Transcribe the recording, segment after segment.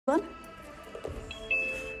One.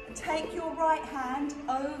 Take your right hand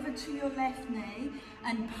over to your left knee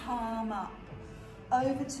and palm up.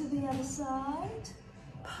 Over to the other side,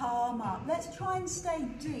 palm up. Let's try and stay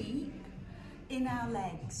deep in our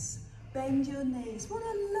legs. Bend your knees. What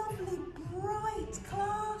a lovely, bright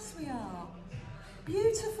class we are.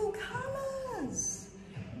 Beautiful colours.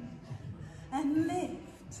 And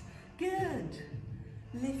lift. Good.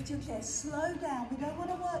 Lift your chest. Slow down. We don't want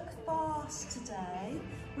to work fast today.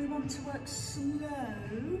 We want to work slow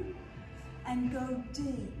and go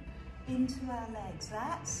deep into our legs.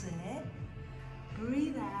 That's it.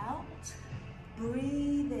 Breathe out.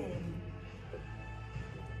 Breathe in.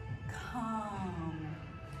 Calm.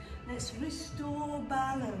 Let's restore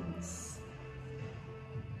balance.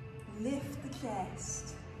 Lift the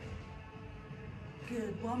chest.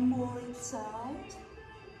 Good. One more each side.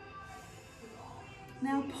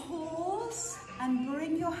 Now pause and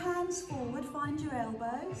bring your hands forward, find your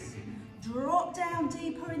elbows. Drop down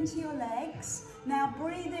deeper into your legs. Now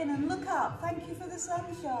breathe in and look up. Thank you for the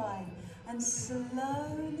sunshine. And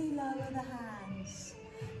slowly lower the hands.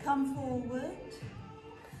 Come forward.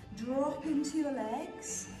 Drop into your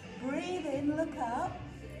legs. Breathe in, look up.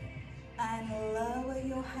 And lower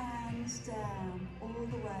your hands down all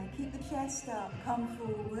the way. Keep the chest up. Come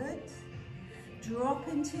forward. Drop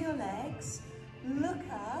into your legs. Look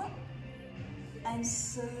up and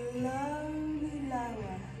slowly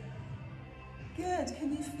lower. Good.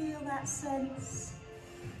 Can you feel that sense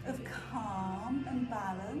of calm and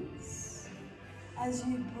balance as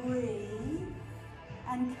you breathe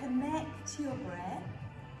and connect your breath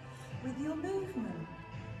with your movement?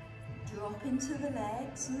 Drop into the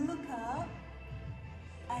legs, look up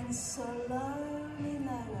and slowly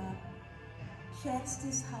lower. Chest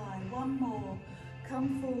is high. One more.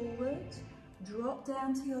 Come forward. Drop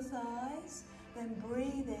down to your thighs, then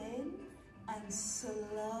breathe in and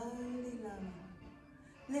slowly lower.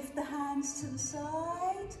 Lift the hands to the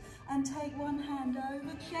side and take one hand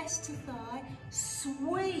over, chest to thigh,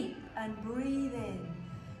 sweep and breathe in.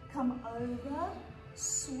 Come over,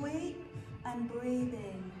 sweep and breathe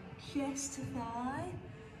in. Chest to thigh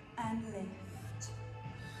and lift.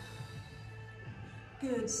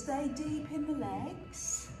 Good, stay deep in the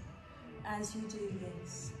legs as you do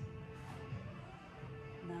this.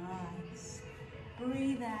 Nice.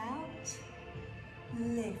 Breathe out.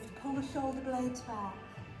 Lift. Pull the shoulder blades back.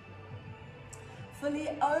 Fully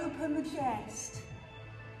open the chest.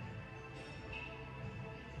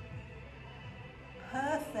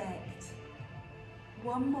 Perfect.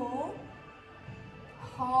 One more.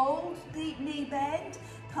 Hold. Deep knee bend.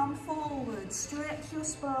 Come forward. Stretch your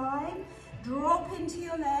spine. Drop into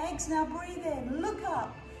your legs. Now breathe in. Look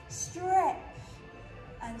up. Stretch.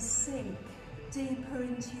 And sink deeper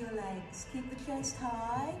into your legs. Keep the chest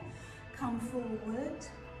high. Come forward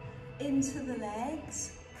into the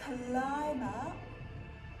legs. Climb up.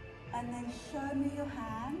 And then show me your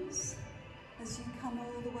hands as you come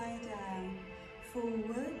all the way down.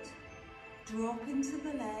 Forward. Drop into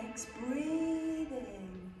the legs. Breathe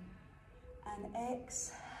in. And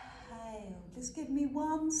exhale. Just give me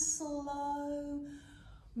one slow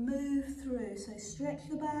move through. So stretch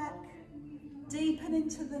the back. Deepen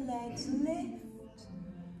into the legs, lift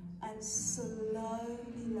and slowly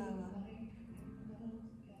lower.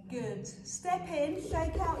 Good. Step in,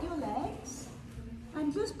 shake out your legs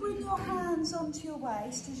and just bring your hands onto your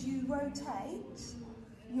waist as you rotate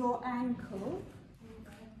your ankle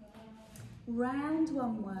round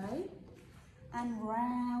one way and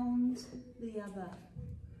round the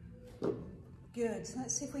other. Good.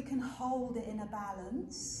 Let's see if we can hold it in a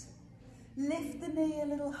balance. Lift the knee a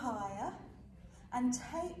little higher. And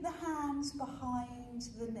take the hands behind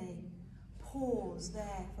the knee. Pause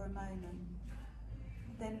there for a moment.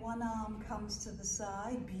 Then one arm comes to the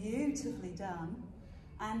side, beautifully done,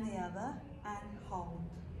 and the other, and hold.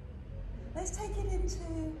 Let's take it into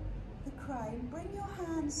the crane. Bring your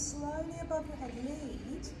hands slowly above your head.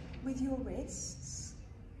 Lead with your wrists,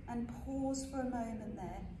 and pause for a moment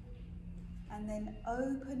there. And then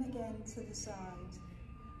open again to the side.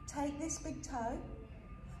 Take this big toe,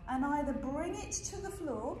 and either bring it to the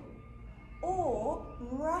floor or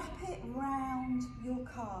wrap it round your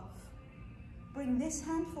calf. Bring this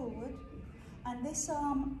hand forward and this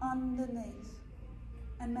arm underneath.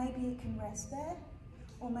 And maybe it can rest there,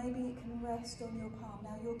 or maybe it can rest on your palm.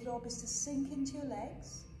 Now your job is to sink into your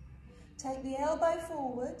legs. Take the elbow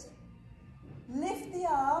forward, lift the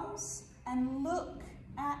arms and look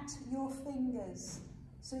at your fingers.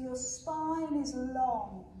 So your spine is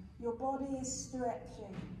long. Your body is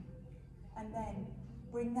stretching. And then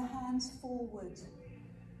bring the hands forward.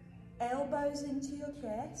 Elbows into your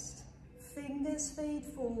chest. Fingers feed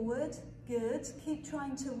forward. Good. Keep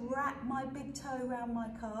trying to wrap my big toe around my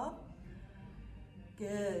calf.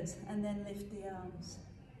 Good. And then lift the arms.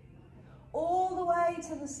 All the way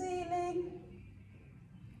to the ceiling.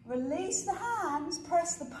 Release the hands,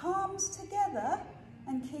 press the palms together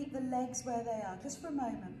and keep the legs where they are, just for a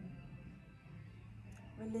moment.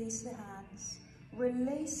 Release the hands.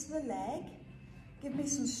 Release the leg. Give me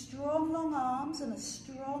some strong long arms and a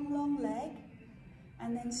strong long leg.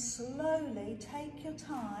 And then slowly take your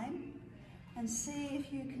time and see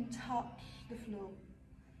if you can touch the floor.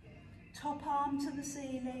 Top arm to the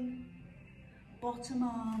ceiling, bottom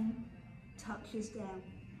arm touches down.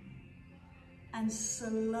 And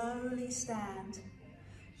slowly stand.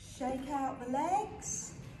 Shake out the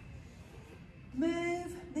legs.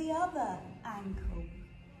 Move the other ankle.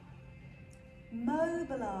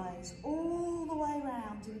 Mobilize all the way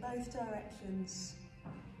around in both directions.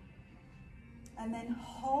 And then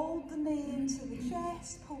hold the knee into the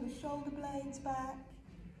chest, pull the shoulder blades back,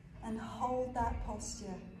 and hold that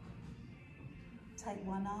posture. Take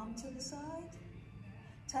one arm to the side.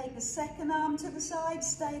 Take the second arm to the side,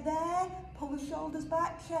 stay there, pull the shoulders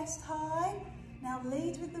back, chest high. Now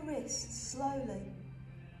lead with the wrists, slowly,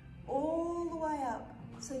 all the way up,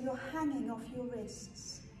 so you're hanging off your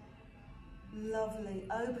wrists. Lovely.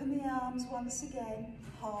 Open the arms once again,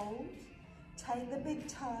 hold, take the big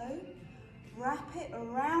toe, wrap it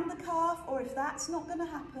around the calf, or if that's not going to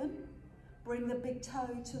happen, bring the big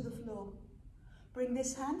toe to the floor. Bring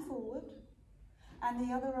this hand forward and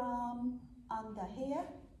the other arm under here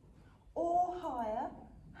or higher,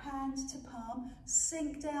 hands to palm,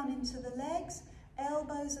 sink down into the legs,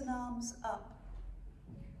 elbows and arms up.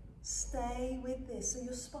 Stay with this so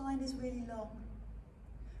your spine is really long.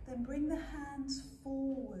 Then bring the hands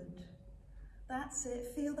forward. That's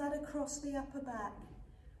it. Feel that across the upper back.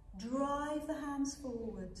 Drive the hands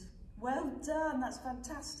forward. Well done, that's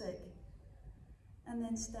fantastic. And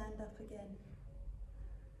then stand up again.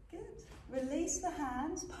 Good. Release the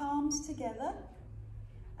hands, palms together,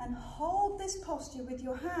 and hold this posture with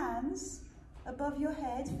your hands above your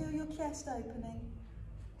head. Feel your chest opening.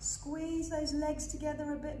 Squeeze those legs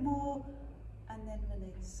together a bit more, and then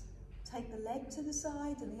release. Take the leg to the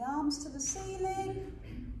side and the arms to the ceiling.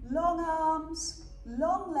 Long arms,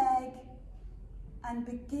 long leg, and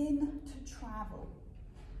begin to travel.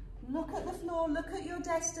 Look at the floor, look at your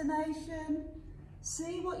destination.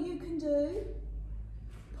 See what you can do.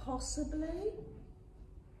 Possibly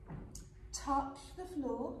touch the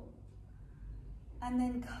floor and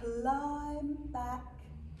then climb back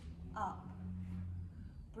up.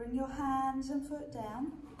 Bring your hands and foot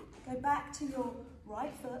down. Go back to your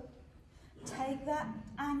right foot. Take that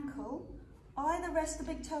ankle, either rest the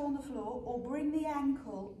big toe on the floor or bring the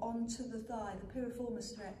ankle onto the thigh, the piriformis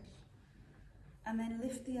stretch. And then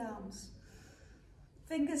lift the arms.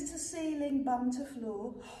 Fingers to ceiling, bum to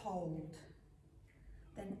floor, hold.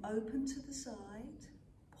 Then open to the side,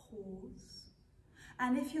 pause.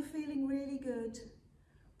 And if you're feeling really good,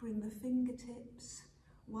 bring the fingertips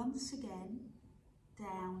once again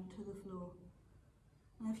down to the floor.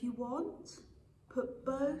 And if you want, put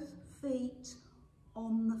both feet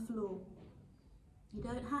on the floor. You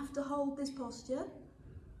don't have to hold this posture.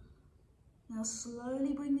 Now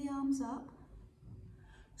slowly bring the arms up.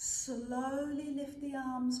 Slowly lift the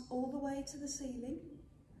arms all the way to the ceiling.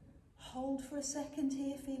 Hold for a second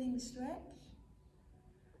here, feeling the stretch.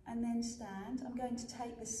 And then stand. I'm going to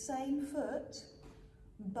take the same foot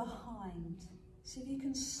behind. See if you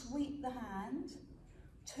can sweep the hand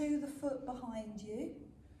to the foot behind you.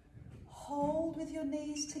 Hold with your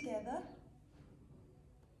knees together.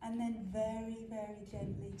 And then very, very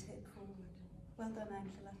gently tip forward. Well done,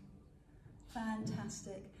 Angela.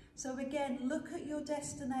 Fantastic. So again, look at your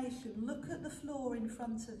destination. Look at the floor in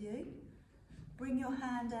front of you. Bring your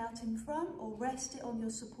hand out in front or rest it on your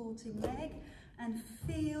supporting leg and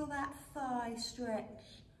feel that thigh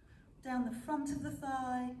stretch down the front of the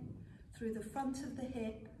thigh, through the front of the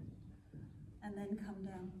hip, and then come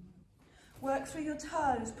down. Work through your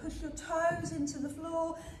toes. Push your toes into the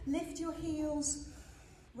floor. Lift your heels.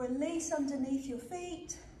 Release underneath your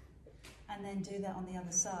feet. And then do that on the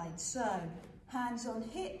other side. So, hands on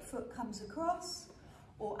hip, foot comes across,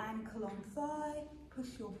 or ankle on thigh.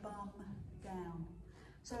 Push your bum down.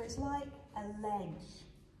 So it's like a ledge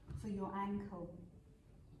for your ankle.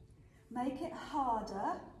 Make it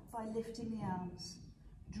harder by lifting the arms,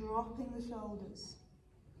 dropping the shoulders.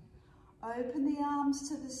 Open the arms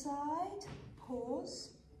to the side,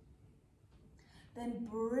 pause. Then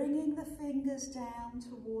bringing the fingers down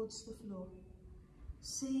towards the floor.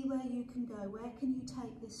 See where you can go. Where can you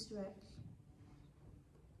take this stretch?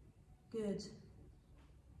 Good.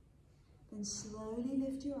 Then slowly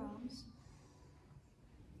lift your arms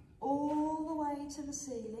all the way to the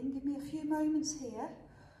ceiling. Give me a few moments here.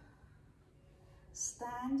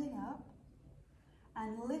 Standing up,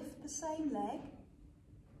 and lift the same leg.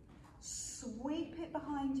 Sweep it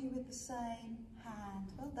behind you with the same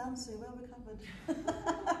hand. Well done, Sue, well recovered.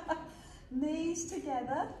 Knees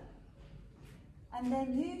together. And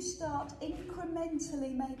then you start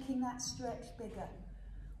incrementally making that stretch bigger.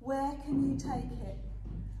 Where can you take it?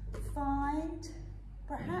 Find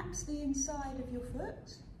perhaps the inside of your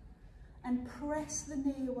foot and press the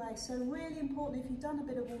knee away. So really important, if you've done a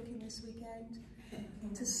bit of walking this weekend,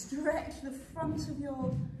 to stretch the front of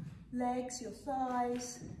your legs, your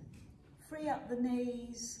thighs, free up the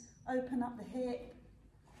knees, open up the hip,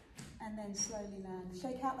 and then slowly land.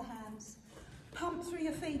 Shake out the hands. Pump through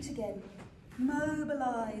your feet again.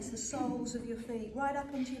 Mobilise the soles of your feet right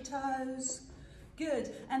up onto your toes.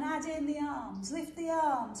 Good. And add in the arms. Lift the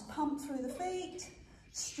arms. Pump through the feet.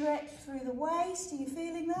 Stretch through the waist. Are you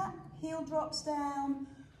feeling that? Heel drops down.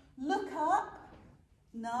 Look up.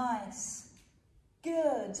 Nice.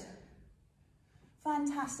 Good.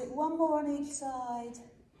 Fantastic. One more on each side.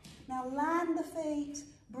 Now land the feet.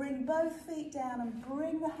 Bring both feet down and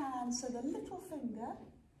bring the hands so the little finger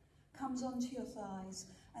comes onto your thighs.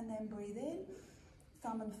 And then breathe in.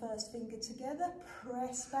 Thumb and first finger together.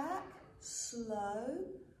 Press back. Slow.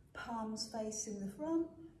 Palms facing the front.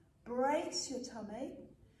 Brace your tummy.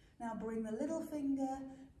 Now bring the little finger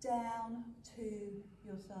down to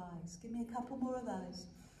your thighs. Give me a couple more of those.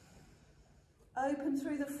 Open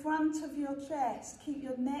through the front of your chest. Keep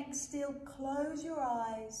your neck still. Close your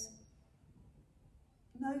eyes.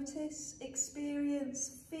 Notice,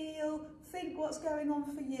 experience, feel, think what's going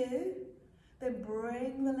on for you. Then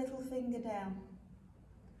bring the little finger down.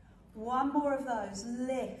 One more of those.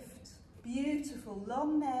 Lift. Beautiful.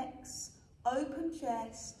 Long necks, open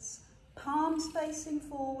chests, palms facing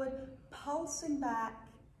forward, pulsing back.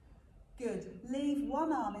 Good. Leave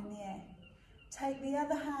one arm in the air. Take the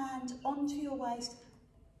other hand onto your waist.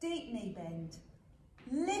 Deep knee bend.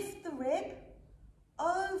 Lift the rib.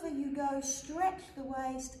 Over you go. Stretch the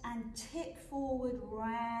waist and tip forward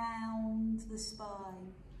round the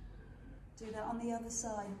spine. Do that on the other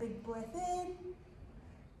side. Big breath in.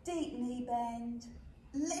 Deep knee bend.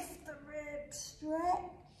 Lift the rib.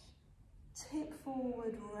 Stretch. Tip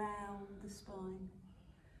forward round the spine.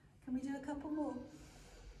 Can we do a couple more?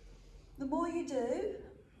 The more you do,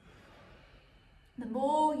 the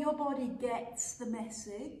more your body gets the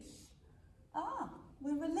message.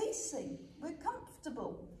 We're releasing, we're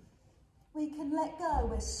comfortable, we can let go,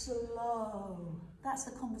 we're slow. That's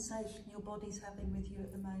the conversation your body's having with you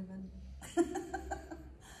at the moment.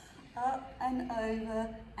 Up and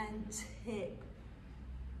over and tip.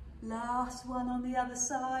 Last one on the other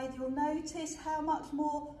side. You'll notice how much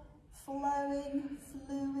more flowing,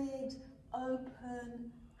 fluid,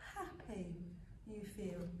 open, happy you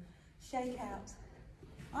feel. Shake out.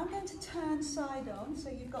 I'm going to turn side on, so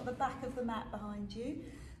you've got the back of the mat behind you.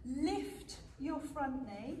 Lift your front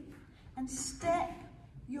knee and step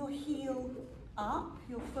your heel up,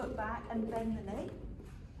 your foot back, and bend the knee.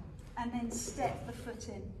 And then step the foot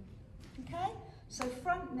in. Okay? So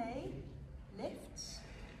front knee lifts.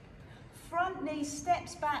 Front knee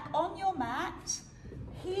steps back on your mat.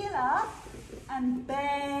 Heel up and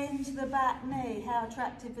bend the back knee. How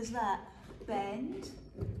attractive is that? Bend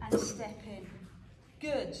and step in.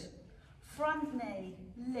 Good. Front knee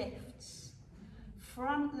lifts.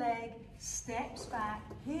 Front leg steps back,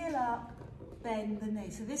 heel up, bend the knee.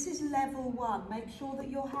 So this is level one. Make sure that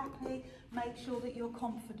you're happy. Make sure that you're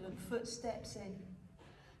confident. Foot steps in.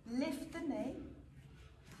 Lift the knee.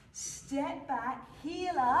 Step back,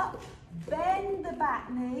 heel up, bend the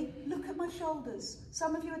back knee. Look at my shoulders.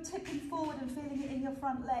 Some of you are tipping forward and feeling it in your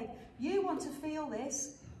front leg. You want to feel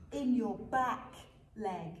this in your back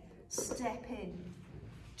leg. Step in.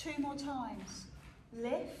 2 more times.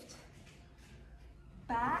 Lift,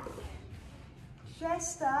 back,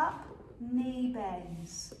 chest up, knee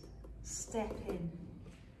bends. Step in.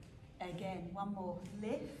 Again, one more.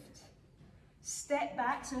 Lift, step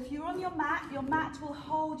back. So if you're on your mat will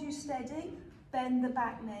hold you steady. Bend the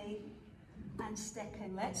back knee and step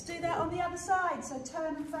in. Let's do that on the other side. So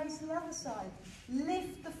turn and face the other side.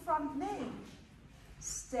 Lift the front knee.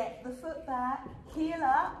 Step the foot back, heel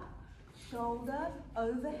up, shoulder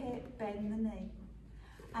over hip, bend the knee.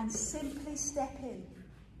 And simply step in.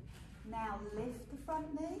 Now lift the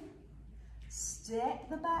front knee, step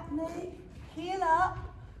the back knee, heel up,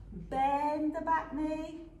 bend the back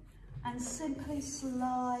knee, and simply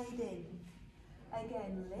slide in.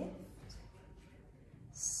 Again, lift,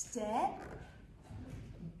 step,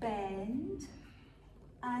 bend,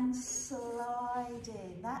 and slide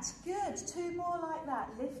in. That's good. 2 more like that.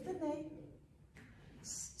 Lift the knee,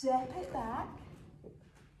 step it back,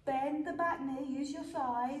 bend the back knee, use your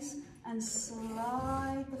thighs, and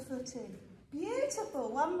slide the foot in.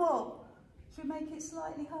 Beautiful. 1 more. Should we make it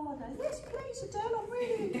slightly harder? Yes, please, Adele. I'm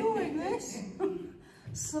really enjoying this.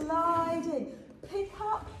 Slide in. Pick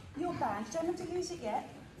up your band. You don't have to use it yet.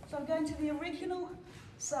 So I'm going to the original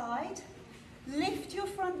side. Lift your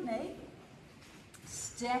front knee.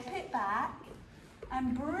 Step it back.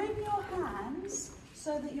 And bring your hands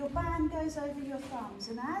so that your band goes over your thumbs.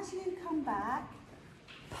 And as you come back,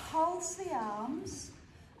 pulse the arms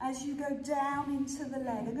as you go down into the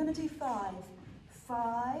leg. I'm going to do 5.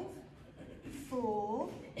 5, 4,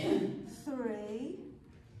 3,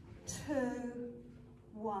 2,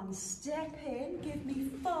 1. Step in. Give me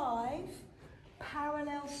 5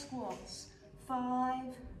 parallel squats.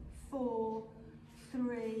 5, 4,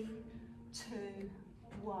 3, 2,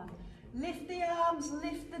 1. Lift the arms,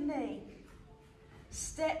 lift the knee.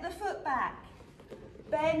 Step the foot back.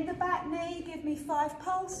 Bend the back knee. Give me 5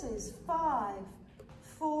 pulses. 5,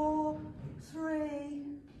 4, 3,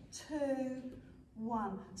 2,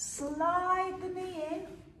 1. Slide the knee in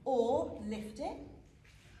or lift it.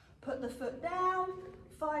 Put the foot down.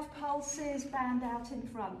 5 pulses, band out in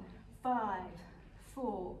front. 5,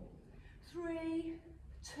 4, 3,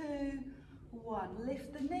 2, 1.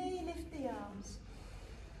 Lift the knee, lift the arms.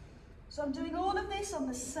 So I'm doing all of this on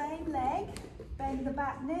the same leg. Bend the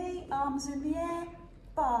back knee, arms in the air.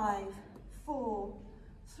 5, 4,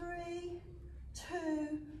 3,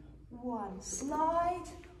 2, 1. Slide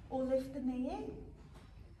or lift the knee in.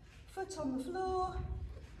 Foot on the floor.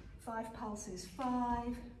 5 pulses.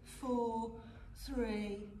 5, 4,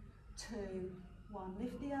 3, 2, 1.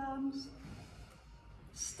 Lift the arms.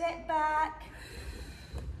 Step back.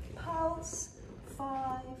 Pulse.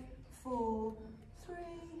 5, 4, 3,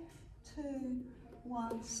 2,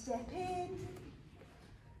 1. Step in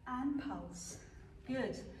and pulse.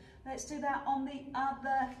 Good. Let's do that on the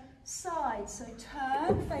other side. So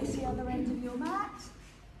turn, face the other end of your mat.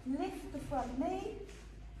 Lift the front knee.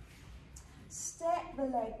 Step the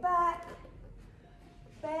leg back.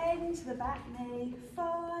 Bend the back knee.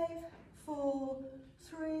 5, 4,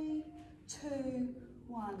 3, 2,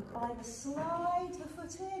 1. Either slide the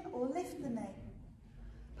foot in or lift the knee.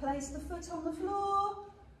 Place the foot on the floor.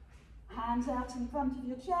 Hands out in front of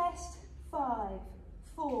your chest. 5,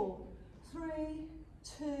 4, 3,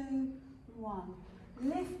 2, 1.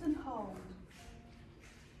 Lift and hold.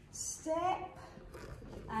 Step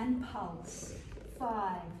and pulse.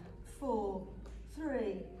 5, 4,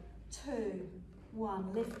 3, 2,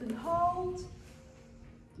 1. Lift and hold.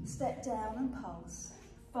 Step down and pulse.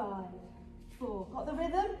 5, 4. Got the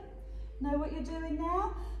rhythm? Know what you're doing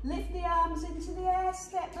now? Lift the arms into the air.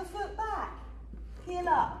 Step the foot back. Heel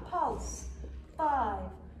up. Pulse. 5,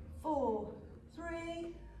 4,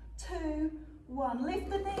 3, 2, 1. Lift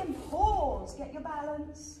the knee and pause. Get your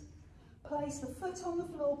balance. Place the foot on the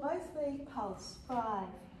floor, both feet. Pulse. 5,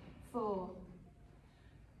 4.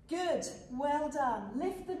 Good. Well done.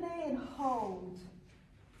 Lift the knee and hold.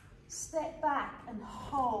 Step back and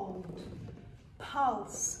hold.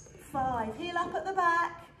 Pulse. 5. Heel up at the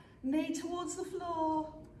back. Knee towards the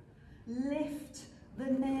floor. Lift the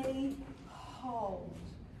knee. Hold.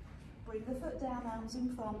 Bring the foot down, arms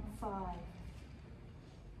in front. 5.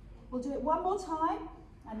 We'll do it one more time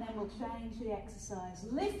and then we'll change the exercise.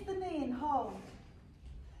 Lift the knee and hold.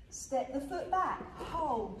 Step the foot back.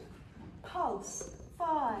 Hold. Pulse.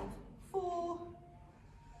 5, 4.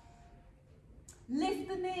 Lift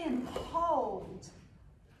the knee and hold.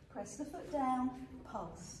 Press the foot down.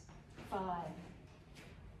 Pulse. 5.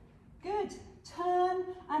 Good. Turn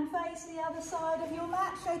and face the other side of your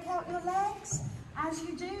mat. Shake out your legs. As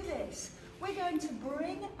you do this, we're going to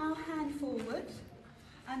bring our hand forward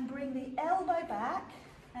and bring the elbow back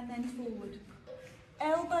and then forward.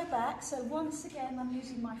 Elbow back, so once again I'm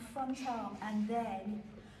using my front arm and then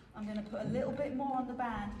I'm going to put a little bit more on the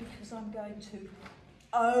band because I'm going to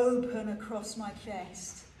open across my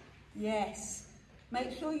chest. Yes.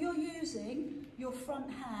 Make sure you're using your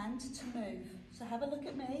front hand to move. So have a look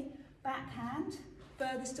at me. Back hand,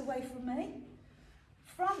 furthest away from me.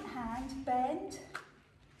 Front hand, bend,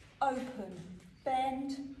 open,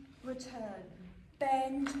 bend, return.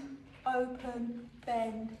 Bend, open,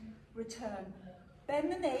 bend, return.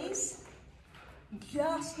 Bend the knees,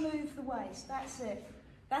 just move the waist. That's it.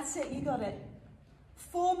 That's it, you got it.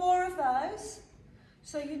 4 more of those.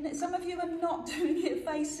 So some of you are not doing it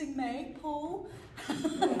facing me. Paul,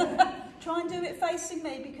 try and do it facing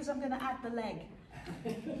me because I'm going to add the leg.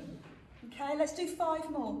 Okay, let's do 5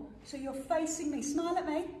 more. So you're facing me. Smile at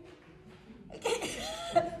me.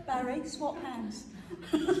 Barry, swap hands.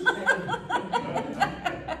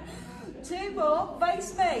 2 more,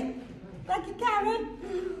 face me. Thank you, Karen.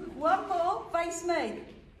 1 more, face me.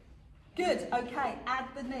 Good, okay, add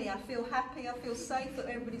the knee. I feel happy, I feel safe that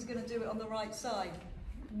everybody's going to do it on the right side.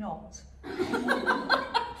 Not.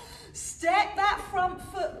 Step that front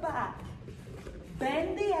foot back.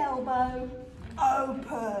 Bend the elbow,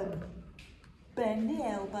 open. Bend the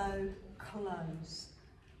elbow, close.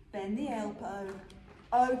 Bend the elbow,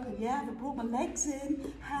 open. Yeah, I brought my legs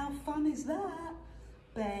in. How fun is that?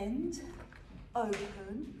 Bend,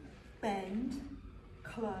 open, bend,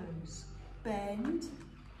 close. Bend,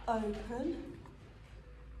 open.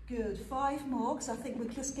 Good. 5 more, because I think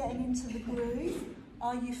we're just getting into the groove.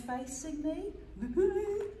 Are you facing me?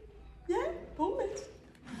 Yeah, pull it.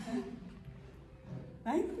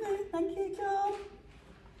 Thank you, John.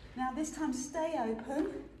 Now this time stay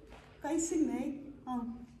open, facing me.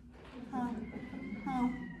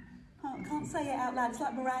 Can't say it out loud, it's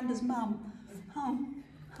like Miranda's mum.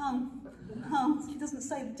 She doesn't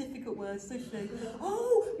say the difficult words, does she?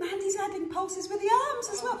 Oh, Mandy's adding pulses with the arms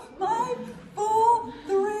as well. 5, 4,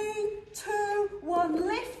 3, 2, 1.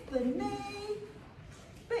 Lift the knee.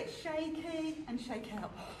 Bit shaky and shake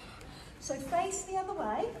out. So face the other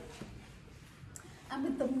way. And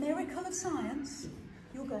with the miracle of science,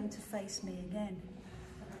 you're going to face me again.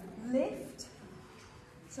 Lift.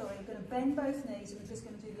 Sorry, I'm going to bend both knees and we're just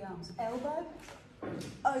going to do the arms. Elbow,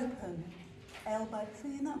 open. Elbow. So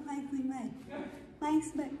you're not facing me.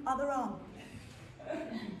 Face me. Other arm.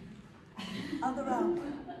 Other arm.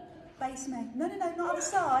 Face me. No, not other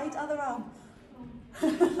side. Other arm.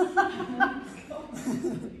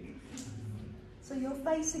 So you're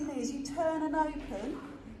facing me. As you turn and open,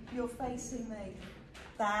 you're facing me.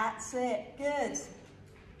 That's it. Good.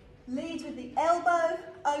 Lead with the elbow,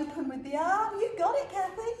 open with the arm. You got it,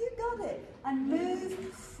 Kathy. You got it. And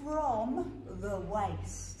move from the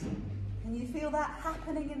waist. Can you feel that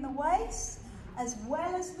happening in the waist as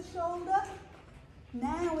well as the shoulder?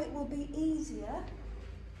 Now it will be easier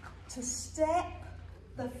to step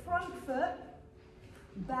the front foot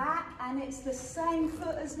back, and it's the same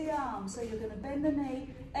foot as the arm. So you're going to bend the knee,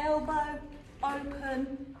 elbow,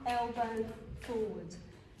 open, elbow, forward.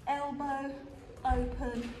 Elbow,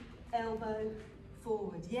 open, elbow,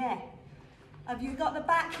 forward. Yeah. Have you got the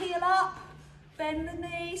back heel up? Bend the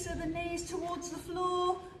knee so the knee's towards the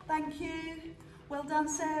floor. Thank you. Well done,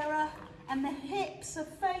 Sarah. And the hips are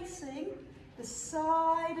facing the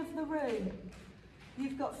side of the room.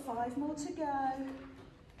 You've got 5 more to go.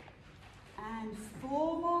 And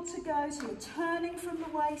 4 more to go. So you're turning from the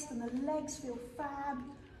waist and the legs feel fab.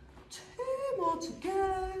 2 more to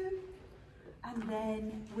go. And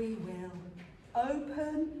then we will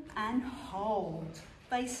open and hold.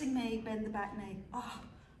 Facing me, bend the back knee.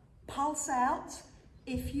 Pulse out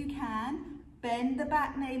if you can. Bend the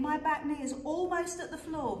back knee. My back knee is almost at the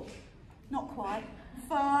floor. Not quite.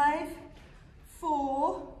 5,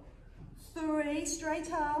 4, 3,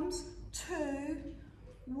 straight arms, 2,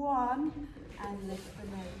 1, and lift the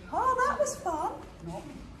knee. Oh, that was fun. No.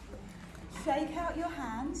 Shake out your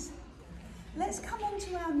hands. Let's come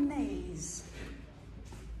onto our knees.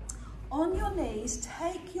 On your knees,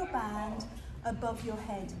 take your band above your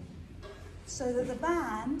head so that the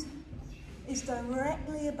band is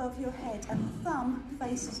directly above your head and the thumb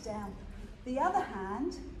faces down. The other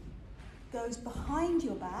hand goes behind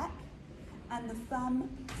your back and the thumb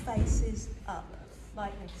faces up,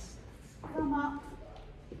 like this. Thumb up,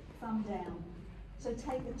 thumb down. So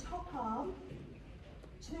take the top arm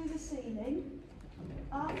to the ceiling,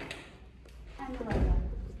 up and lower,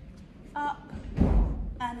 up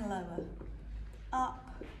and lower,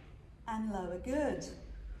 up and lower. Good.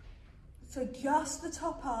 So just the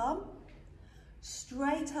top arm,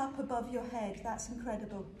 straight up above your head. That's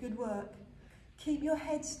incredible. Good work. Keep your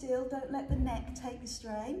head still. Don't let the neck take the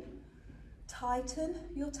strain. Tighten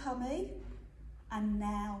your tummy. And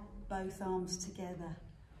now both arms together.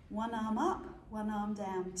 One arm up, one arm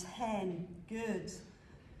down. 10. Good.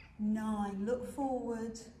 9. Look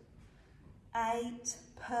forward. 8.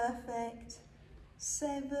 Perfect.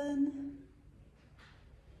 7.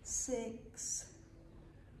 6.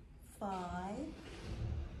 5.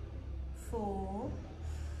 4.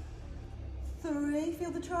 3.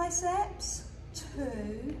 Feel the triceps.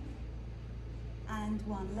 2. And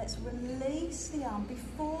 1. Let's release the arm.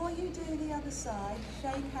 Before you do the other side,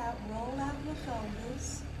 shake out, roll out your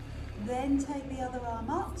shoulders. Then take the other arm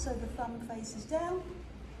up so the thumb faces down.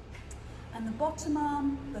 And the bottom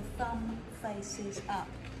arm, the thumb faces up.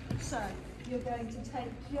 So you're going to take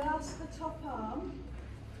just the top arm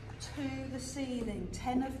to the ceiling.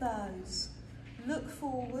 10 of those. Look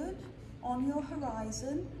forward. on your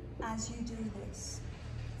horizon as you do this.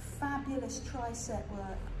 Fabulous tricep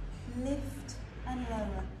work. Lift and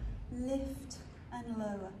lower, lift and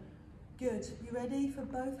lower. Good. You ready for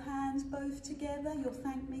both hands, both together? You'll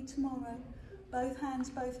thank me tomorrow. Both hands,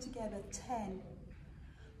 both together. 10.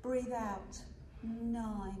 Breathe out.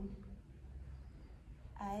 9.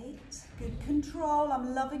 8. Good control.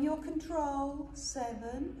 I'm loving your control.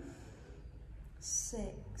 7.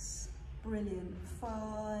 6. Brilliant.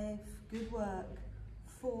 5. Good work.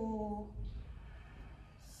 4.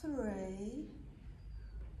 3.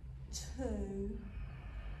 2.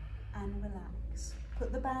 And relax.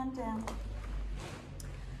 Put the band down.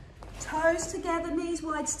 Toes together, knees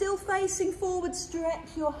wide, still facing forward.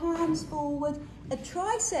 Stretch your hands forward. A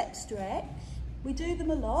tricep stretch. We do them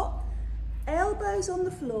a lot. Elbows on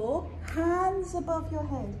the floor, hands above your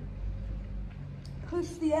head. Push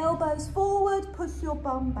the elbows forward, push your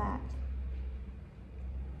bum back.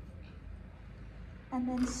 And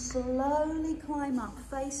then slowly climb up,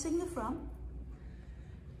 facing the front.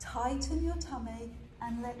 Tighten your tummy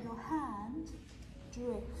and let your hand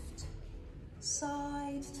drift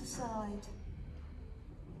side to side.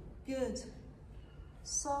 Good.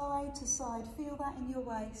 Side to side. Feel that in your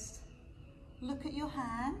waist. Look at your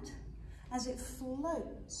hand as it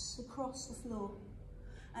floats across the floor.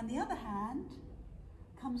 And the other hand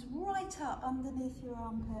comes right up underneath your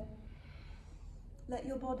armpit. Let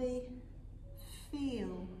your body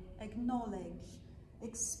feel, acknowledge,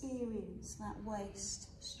 experience that waist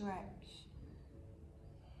stretch.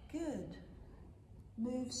 Good.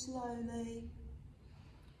 Move slowly.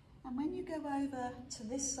 And when you go over to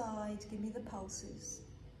this side, give me the pulses.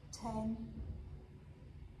 10.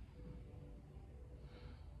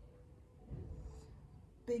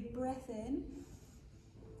 Big breath in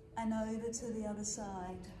and over to the other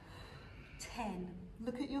side. 10.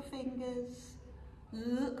 Look at your fingers.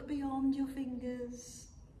 Look beyond your fingers.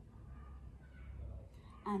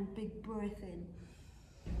 And big breath in.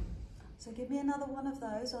 So give me another one of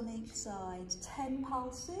those on each side. 10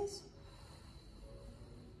 pulses.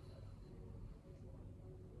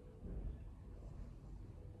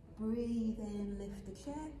 Breathe in, lift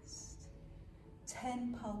the chest.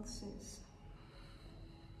 10 pulses.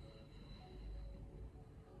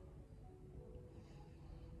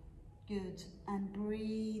 Good. And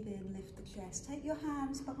breathe in, lift the chest. Take your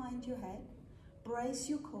hands behind your head. Brace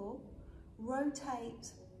your core.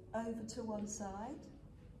 Rotate over to one side.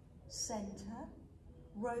 Center.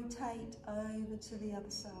 Rotate over to the other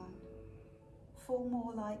side. 4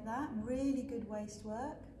 more like that. Really good waist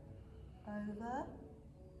work. Over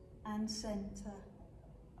and center.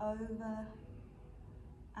 Over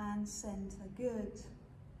and center. Good.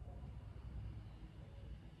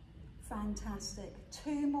 Fantastic.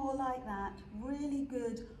 2 more like that. Really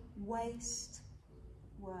good waist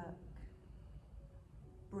work.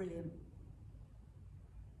 Brilliant.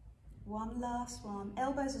 One last one.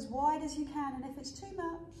 Elbows as wide as you can, and if it's too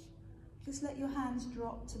much, just let your hands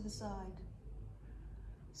drop to the side.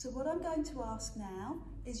 So what I'm going to ask now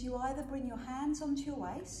is you either bring your hands onto your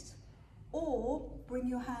waist or bring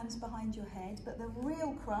your hands behind your head, but the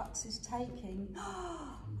real crux is taking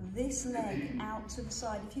this leg out to the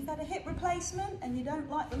side. If you've had a hip replacement and you don't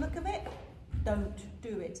like the look of it, don't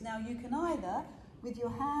do it. Now you can either, with your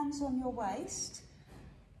hands on your waist,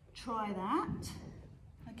 try that.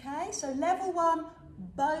 Okay, so level 1,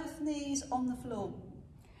 both knees on the floor.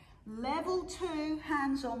 Level 2,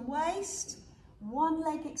 hands on waist, one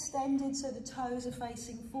leg extended so the toes are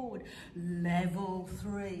facing forward. Level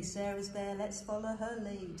 3, Sarah's there, let's follow her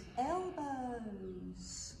lead.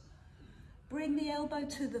 Elbows. Bring the elbow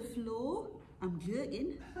to the floor. I'm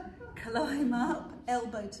jerking. Climb up,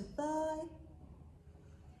 elbow to thigh,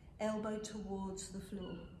 elbow towards the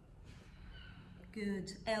floor.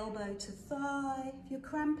 Good. Elbow to thigh. If you're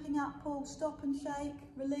cramping up, Paul, stop and shake.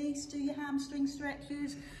 Release. Do your hamstring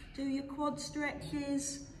stretches. Do your quad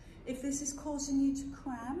stretches. If this is causing you to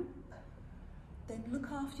cramp, then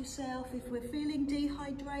look after yourself. If we're feeling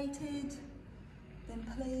dehydrated, then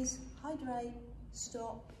please hydrate,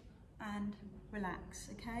 stop and relax,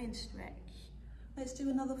 okay, and stretch. Let's do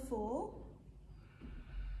another 4.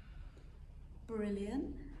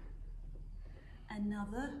 Brilliant.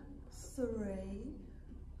 Another 3.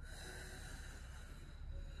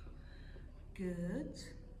 Good.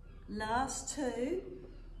 Last 2.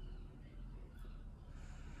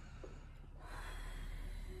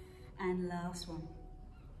 And last one.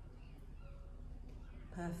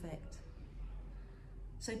 Perfect.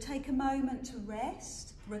 So take a moment to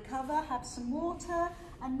rest, recover, have some water,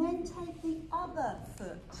 and then take the other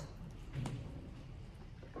foot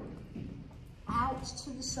out to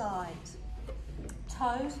the side.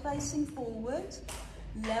 toes facing forward,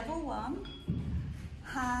 level one,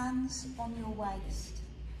 hands on your waist.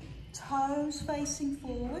 Toes facing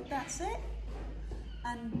forward, that's it.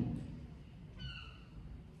 And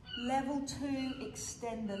level two,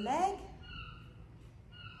 extend the leg.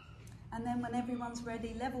 And then when everyone's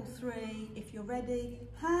ready, level three, if you're ready,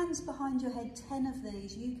 hands behind your head, 10 of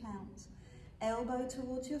these, you count. Elbow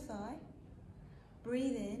towards your thigh,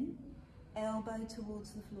 breathe in, elbow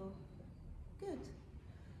towards the floor. Good.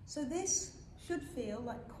 So this should feel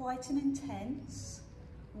like quite an intense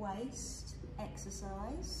waist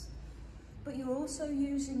exercise, but you're also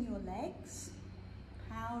using your legs,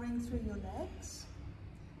 powering through your legs.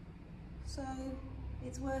 So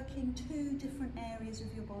it's working two different areas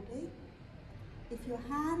of your body. If your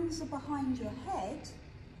hands are behind your head,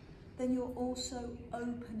 then you're also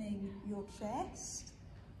opening your chest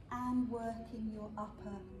and working your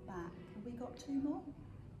upper back. Have we got two more?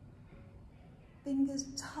 Fingers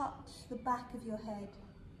touch the back of your head.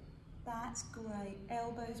 That's great.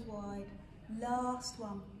 Elbows wide. Last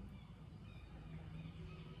one.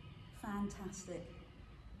 Fantastic.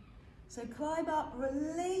 So climb up,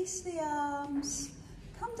 release the arms,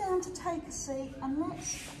 come down to take a seat, and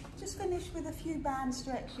let's just finish with a few band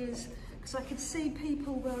stretches because I could see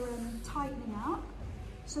people were tightening up.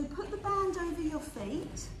 So put the band over your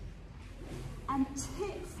feet and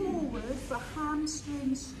tip forward for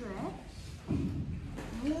hamstring stretch,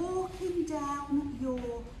 walking down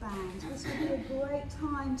your band. This will be a great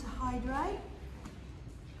time to hydrate.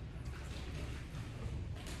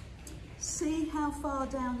 See how far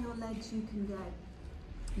down your legs you can go.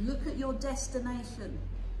 Look at your destination.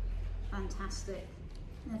 Fantastic.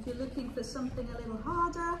 Now if you're looking for something a little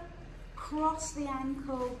harder, cross the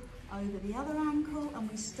ankle over the other ankle and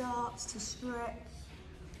we start to stretch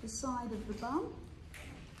the side of the bum.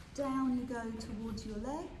 Down you go towards your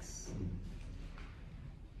legs.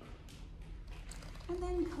 And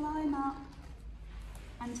then climb up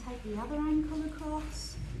and take the other ankle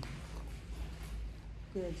across.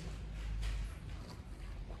 Good.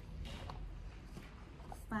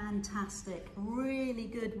 Fantastic, really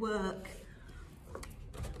good work.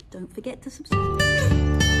 Don't forget to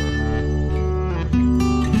subscribe.